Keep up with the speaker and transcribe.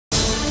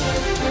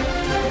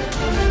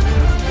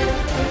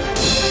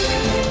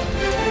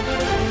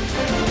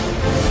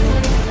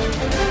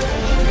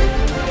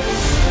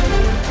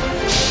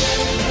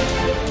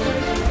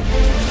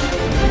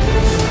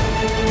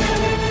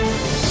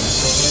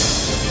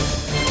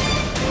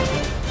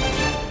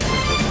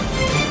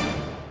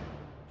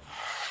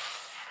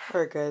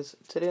Alright guys,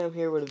 today I'm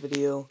here with a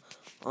video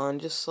on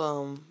just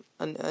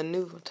a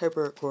new type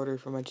of recorder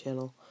for my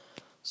channel.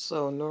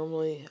 So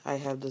normally I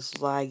have this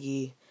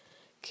laggy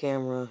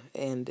camera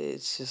and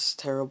it's just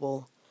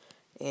terrible,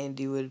 and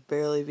you would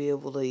barely be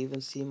able to even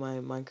see my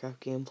Minecraft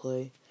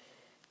gameplay,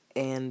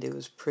 and it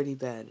was pretty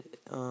bad.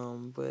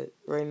 But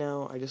right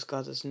now I just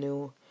got this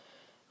new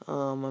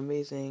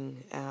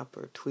amazing app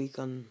or tweak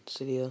on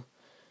Cydia.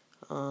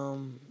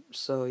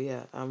 So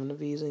yeah, I'm gonna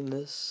be using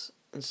this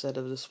instead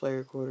of display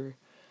recorder.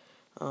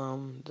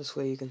 This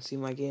way you can see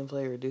my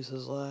gameplay,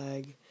 reduces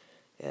lag,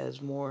 it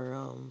has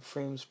more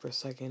frames per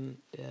second,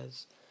 it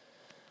has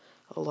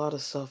a lot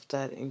of stuff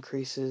that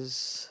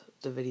increases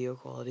the video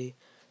quality.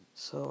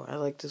 So I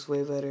like this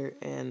way better,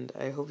 and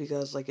I hope you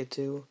guys like it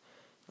too.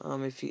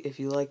 If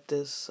you like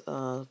this,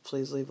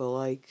 please leave a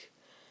like.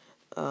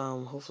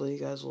 Hopefully you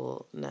guys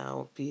will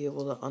now be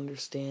able to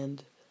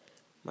understand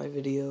my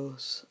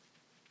videos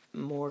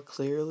more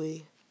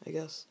clearly, I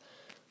guess.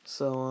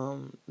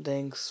 So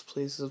thanks,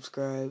 please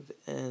subscribe,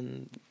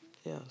 and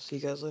yeah, see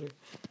you guys later.